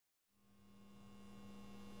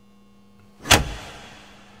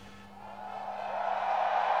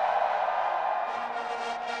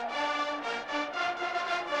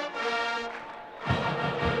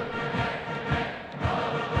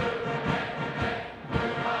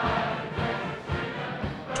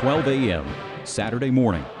12 a.m. Saturday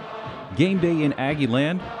morning. Game day in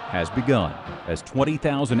Aggieland has begun as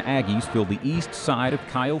 20,000 Aggies fill the east side of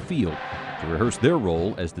Kyle Field to rehearse their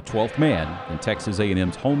role as the 12th man in Texas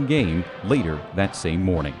A&M's home game later that same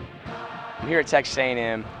morning. Here at Texas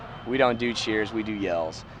A&M, we don't do cheers, we do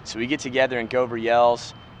yells. So we get together and go over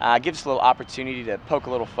yells. Gives us a little opportunity to poke a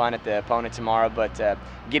little fun at the opponent tomorrow, but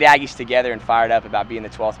get Aggies together and fired up about being the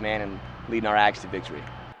 12th man and leading our Aggies to victory.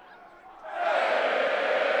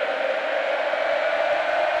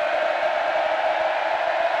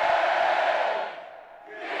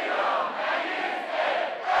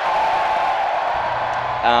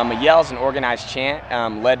 A yell is an organized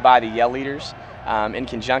chant led by the yell leaders in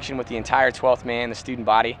conjunction with the entire 12th man, the student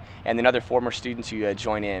body, and then other former students who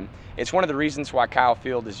join in. It's one of the reasons why Kyle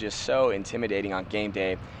Field is just so intimidating on game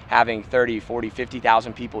day, having 30, 40,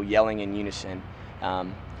 50,000 people yelling in unison.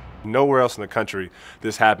 Nowhere else in the country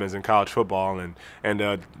this happens in college football, and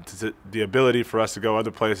the ability for us to go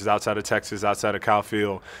other places outside of Texas, outside of Kyle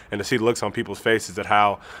Field, and to see the looks on people's faces at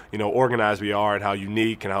how organized we are and how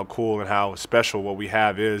unique and how cool and how special what we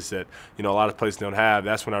have is that a lot of places don't have.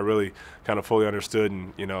 That's when I really kind of fully understood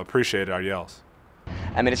and appreciated our yells.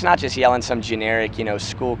 I mean, it's not just yelling some generic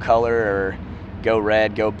school color or go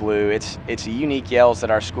red, go blue. It's unique yells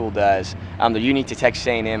that our school does. They're unique to Texas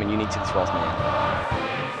A&M and unique to the 12th man.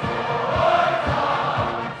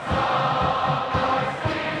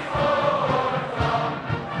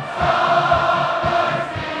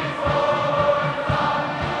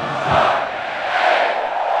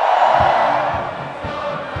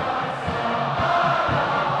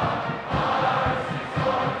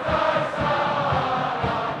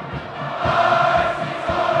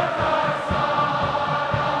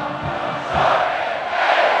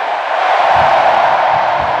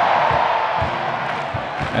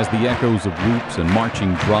 As the echoes of whoops and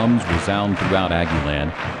marching drums resound throughout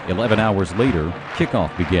Aggieland, 11 hours later,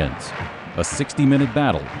 kickoff begins. A 60-minute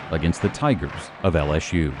battle against the Tigers of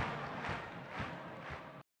LSU.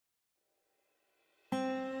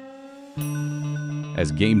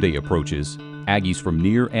 As game day approaches, Aggies from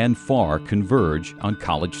near and far converge on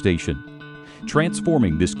College Station,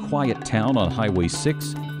 transforming this quiet town on Highway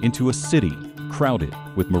 6 into a city crowded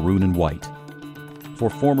with maroon and white. For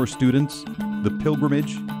former students, the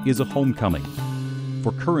pilgrimage is a homecoming.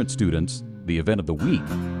 For current students, the event of the week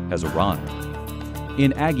has arrived.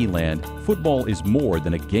 In Aggieland, football is more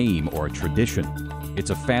than a game or a tradition. It's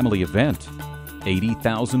a family event,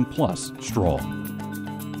 80,000 plus strong.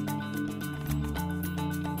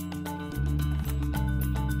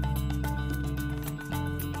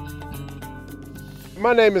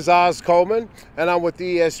 My name is Oz Coleman, and I'm with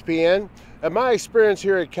ESPN. And my experience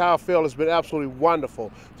here at Kyle Field has been absolutely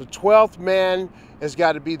wonderful. The 12th man has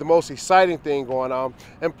got to be the most exciting thing going on.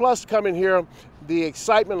 And plus, coming here, the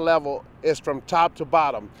excitement level is from top to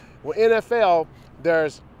bottom. With NFL,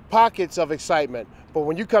 there's pockets of excitement. But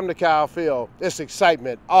when you come to Kyle Field, it's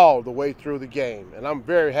excitement all the way through the game. And I'm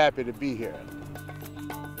very happy to be here.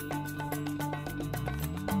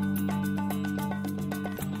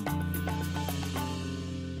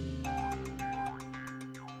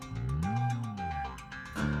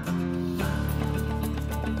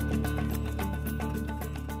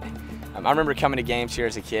 I remember coming to games here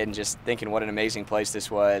as a kid and just thinking what an amazing place this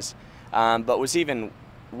was. But what was even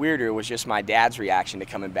weirder was just my dad's reaction to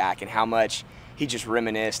coming back and how much he just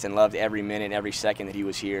reminisced and loved every minute, every second that he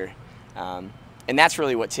was here. And that's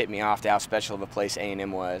really what tipped me off to how special of a place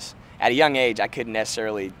A&M was. At a young age, I couldn't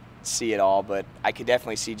necessarily see it all, but I could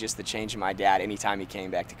definitely see just the change in my dad anytime he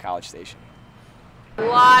came back to College Station. A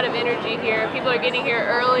lot of energy here. People are getting here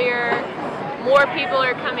earlier. More people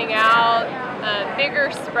are coming out.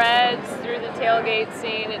 Bigger spreads through the tailgate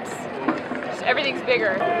scene. Everything's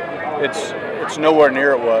bigger. It's nowhere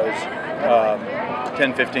near it was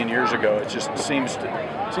 10, 15 years ago. It just seems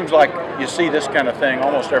like you see this kind of thing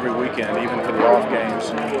almost every weekend, even for the off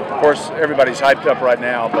games. Of course, everybody's hyped up right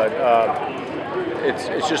now, but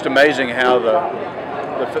it's just amazing how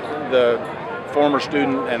the former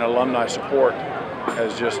student and alumni support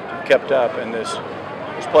has just kept up, and this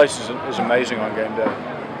place is amazing on game day.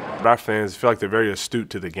 Our fans feel like they're very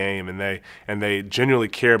astute to the game, and they genuinely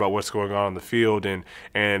care about what's going on the field, and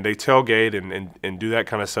they tailgate and do that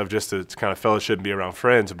kind of stuff just to kind of fellowship and be around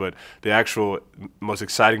friends. But the actual most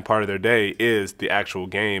exciting part of their day is the actual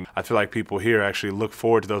game. I feel like people here actually look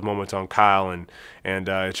forward to those moments on Kyle, and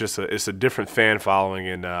it's a different fan following,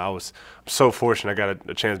 and I'm so fortunate I got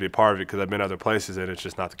a chance to be a part of it because I've been other places and it's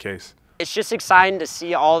just not the case. It's just exciting to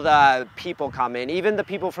see all the people come in, even the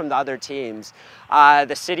people from the other teams.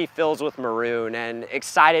 The city fills with maroon and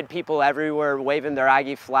excited people everywhere waving their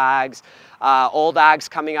Aggie flags. Old Ags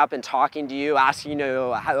coming up and talking to you, asking,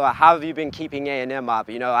 how have you been keeping A&M up?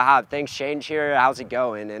 Have things changed here? How's it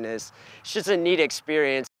going? And it's just a neat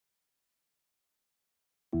experience.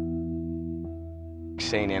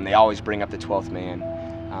 A&M, they always bring up the 12th man.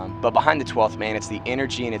 But behind the 12th man, it's the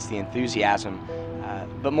energy and it's the enthusiasm.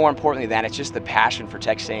 But more importantly than that, it's just the passion for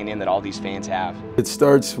Texas A&M that all these fans have. It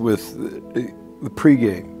starts with the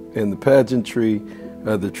pregame and the pageantry,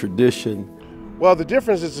 the tradition. Well, the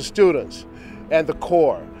difference is the students and the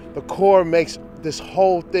core. The core makes this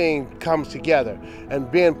whole thing comes together.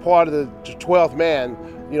 And being part of the 12th man,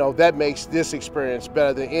 that makes this experience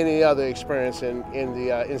better than any other experience in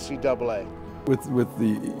the NCAA. With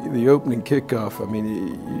the opening kickoff, I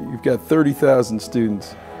mean, you've got 30,000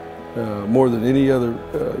 students, more than any other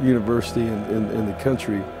university in the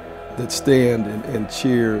country, that stand and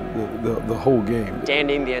cheer the whole game.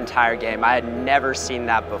 Standing the entire game. I had never seen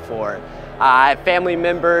that before. I have family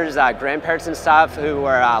members, grandparents and stuff who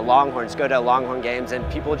were Longhorns, go to Longhorn games, and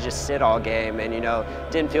people just sit all game and,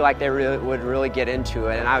 didn't feel like they would really get into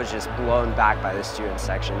it. And I was just blown back by the student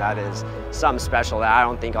section. That is something special that I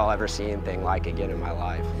don't think I'll ever see anything like again in my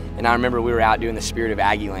life. And I remember we were out doing the Spirit of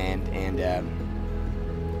Aggieland, and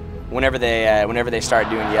whenever they start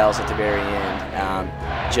doing yells at the very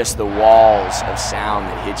end, just the walls of sound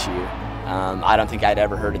that hit you, I don't think I'd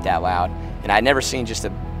ever heard it that loud. And I'd never seen just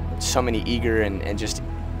so many eager and just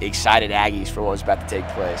excited Aggies for what was about to take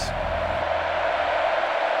place.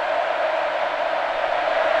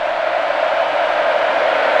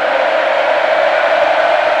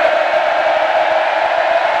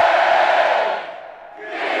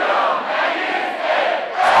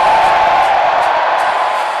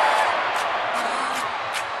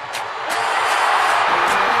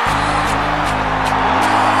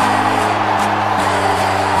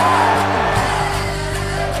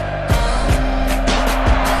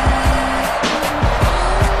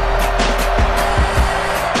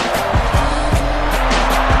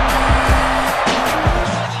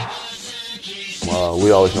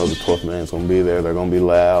 We always know the 12th man's going to be there. They're going to be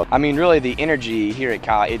loud. I mean, really, the energy here at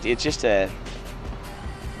Cal, it's just I'm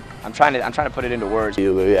trying to put it into words.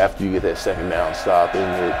 After you get that second down stop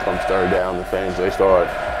and it comes third down, the fans, they start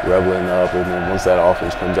reveling up, and then once that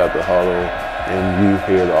offense comes out the huddle and you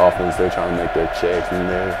hear the offense, they're trying to make their checks and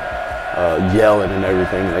they're yelling and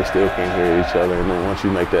everything, and they still can't hear each other. And then once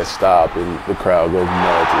you make that stop and the crowd goes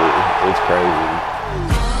nuts, it's crazy.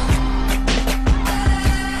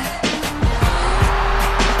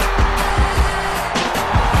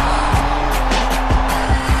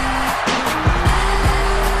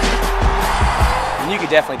 You could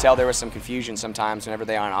definitely tell there was some confusion sometimes whenever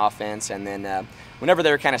they were on offense, and then whenever they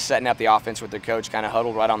were kind of setting up the offense with their coach, kind of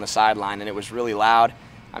huddled right on the sideline, and it was really loud.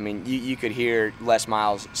 I mean, you could hear Les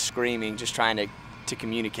Miles screaming, just trying to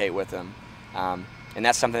communicate with them, and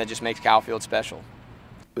that's something that just makes Kyle Field special.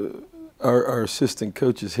 Our assistant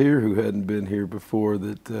coaches here who hadn't been here before,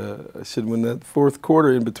 that I said when that fourth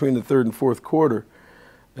quarter, in between the third and fourth quarter,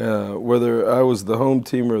 whether I was the home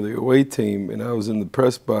team or the away team and I was in the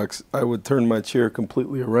press box, I would turn my chair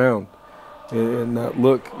completely around and not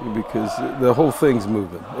look, because the whole thing's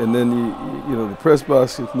moving. And then the press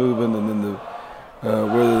box is moving, and then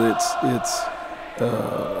whether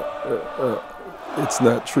it's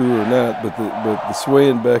not true or not, but the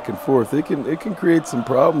swaying back and forth, it can create some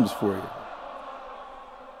problems for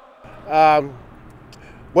you.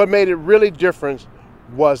 What made it really different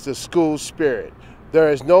was the school spirit. There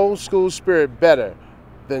is no school spirit better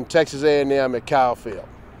than Texas A&M at Kyle Field.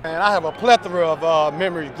 And I have a plethora of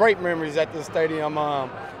memories, great memories at this stadium.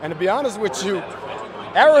 And to be honest with you,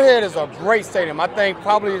 Arrowhead is a great stadium. I think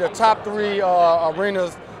probably the top 3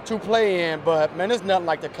 arenas to play in, but man, there's nothing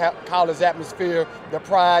like the college atmosphere, the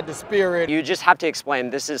pride, the spirit. You just have to explain,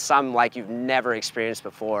 this is something like you've never experienced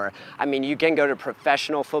before. I mean, you can go to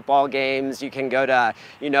professional football games, you can go to,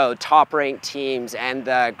 top-ranked teams, and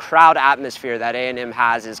the crowd atmosphere that A&M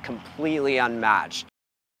has is completely unmatched.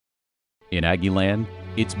 In Aggieland,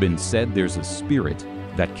 it's been said there's a spirit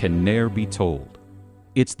that can ne'er be told.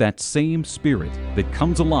 It's that same spirit that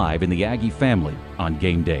comes alive in the Aggie family on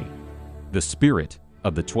game day. The spirit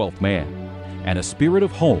of the 12th man, and a spirit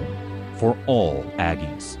of home for all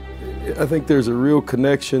Aggies. I think there's a real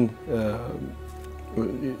connection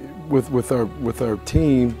with our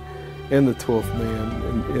team and the 12th man,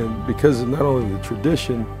 and because of not only the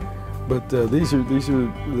tradition, but these are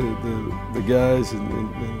the guys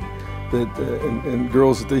and that and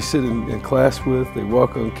girls that they sit in class with, they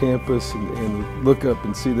walk on campus and look up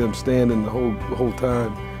and see them standing the whole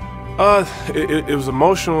time. It was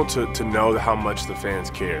emotional to know how much the fans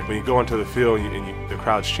care. When you go into the field and the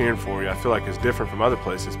crowd's cheering for you, I feel like it's different from other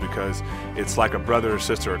places because it's like a brother or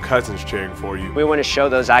sister or cousins cheering for you. We want to show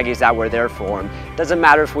those Aggies that we're there for them. Doesn't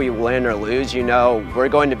matter if we win or lose, you know, we're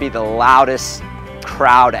going to be the loudest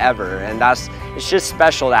crowd ever, and it's just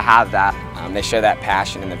special to have that. They show that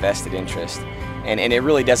passion and the vested interest. And it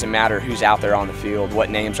really doesn't matter who's out there on the field, what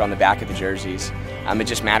names are on the back of the jerseys. It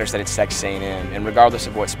just matters that it's Texas A&M, and regardless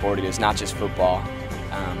of what sport it is, not just football.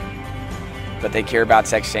 But they care about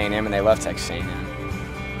Texas A&M and they love Texas A&M.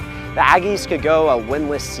 The Aggies could go a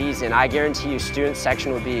winless season. I guarantee you student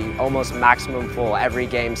section would be almost maximum full every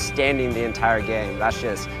game, standing the entire game. That's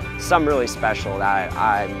just something really special that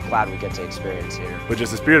I'm glad we get to experience here. But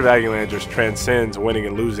just the spirit of Aggieland just transcends winning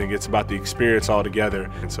and losing. It's about the experience altogether.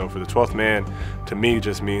 And so for the 12th man, to me,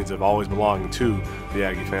 just means of always belonging to the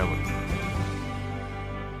Aggie family.